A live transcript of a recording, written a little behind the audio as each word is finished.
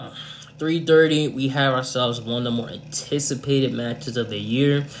3:30, we have ourselves one of the more anticipated matches of the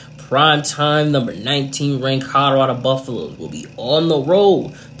year. Prime time, number 19 ranked Colorado Buffaloes will be on the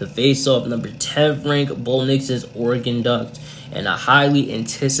road to face off number 10th ranked Bo Nix's Oregon Ducks in a highly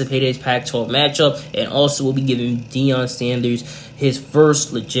anticipated Pac-12 matchup, and also will be giving Deion Sanders his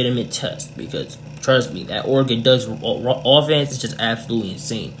first legitimate test because, trust me, that Oregon Ducks offense is just absolutely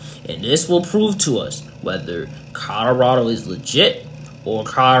insane. And this will prove to us whether Colorado is legit or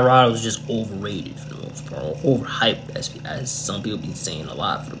Colorado is just overrated for the most part, or overhyped, as some people been saying a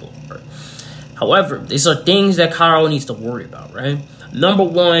lot for the most part. However, these are things that Colorado needs to worry about, right? Number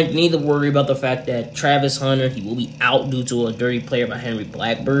one, you need to worry about the fact that Travis Hunter, he will be out due to a dirty play by Henry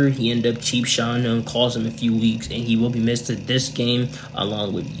Blackbird. He ended up cheap shotting him, cost him a few weeks, and he will be missed to this game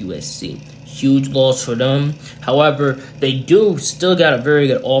along with USC. Huge loss for them. However, they do still got a very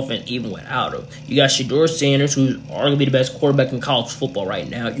good offense even without him. You got Shedeur Sanders, who's arguably the best quarterback in college football right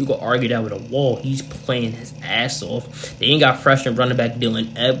now. You can argue that with a wall. He's playing his ass off. They ain't got freshman running back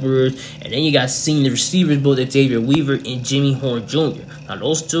Dylan Edwards. And then you got senior receivers, both Xavier Weaver and Jimmy Horn Jr. Now,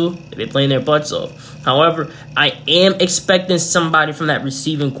 those two, they've been playing their butts off. However, I am expecting somebody from that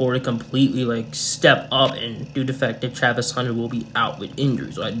receiving core to completely step up and due to the fact that Travis Hunter will be out with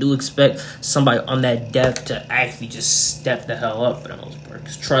injury. So I do expect somebody on that depth to actually just step the hell up for the most part.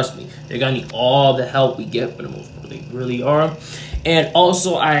 Because trust me, they're going to need all the help we get for the most part. They really are. And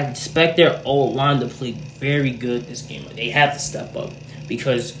also, I expect their O-line to play very good this game. They have to step up.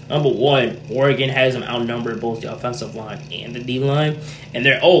 Because, number one, Oregon has them outnumbered both the offensive line and the D-line. And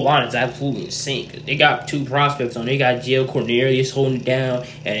their O-line is absolutely insane. Cause they got two prospects on. They got Jalen Cornelius holding it down.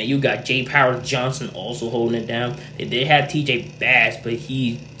 And then you got Jay Powers Johnson also holding it down. They had TJ Bass, but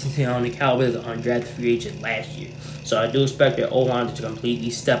he on the Cowboys as an undrafted free agent last year. So I do expect their O-line to completely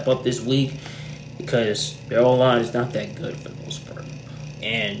step up this week. Because their O-line is not that good for the most part.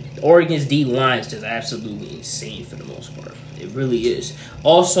 And Oregon's D-line is just absolutely insane for the most part. It really is.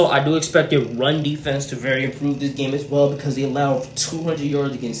 Also, I do expect their run defense to very improve this game as well because they allowed 200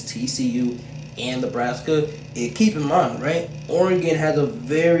 yards against TCU and Nebraska. And keep in mind, right, Oregon has a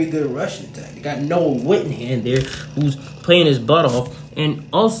very good rushing attack. They got Noah Whittingham there who's playing his butt off. And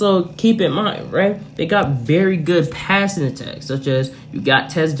also, keep in mind, right, they got very good passing attacks, such as you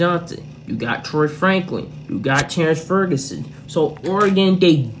got Tez Johnson, you got Troy Franklin, you got Terrence Ferguson. So, Oregon,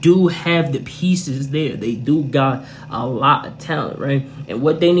 they do have the pieces there. They do got a lot of talent, right? And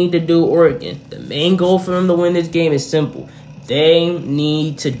what they need to do, Oregon, the main goal for them to win this game is simple. They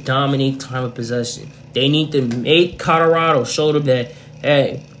need to dominate time of possession. They need to make Colorado show them that,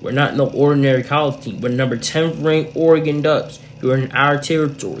 hey, we're not no ordinary college team. We're number 10th ranked Oregon Ducks. You're in our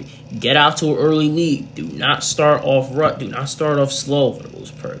territory. Get out to an early lead. Do not start off rough. Do not start off slow for the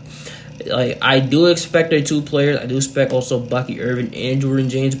most part. I do expect their two players. I do expect also Bucky Irvin and Jordan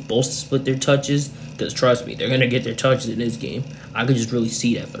James both to split their touches. Because trust me, they're going to get their touches in this game. I could just really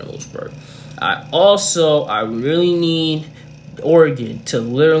see that for the most part. I really need Oregon to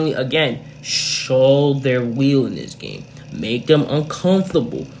literally, again, show their wheel in this game. Make them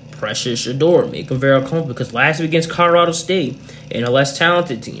uncomfortable. Pressure Shedeur. Make them very uncomfortable. Because last week against Colorado State, and a less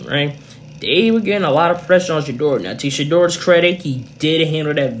talented team, right? They were getting a lot of pressure on Shedeur. Now, to Shedeur's credit, he did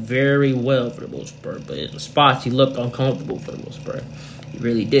handle that very well for the most part. But in the spots, he looked uncomfortable for the most part. He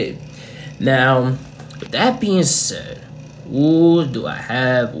really did. Now, with that being said, who do I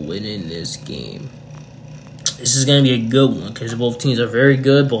have winning this game? This is going to be a good one because both teams are very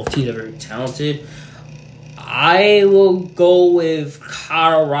good. Both teams are very talented. I will go with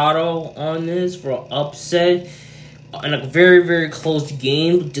Colorado on this for an upset. In a very, very close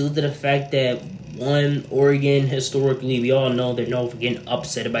game due to the fact that, one, Oregon, historically, we all know they're known for getting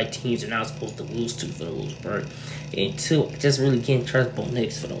upset by teams they're not supposed to lose to for the most part. And two, I just really can't trust Bo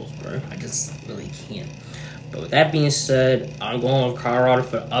Nix for the most part. I just really can't. But with that being said, I'm going with Colorado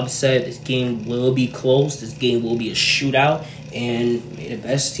for the upset. This game will be close. This game will be a shootout. And the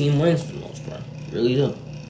best team wins for the most part. Really do.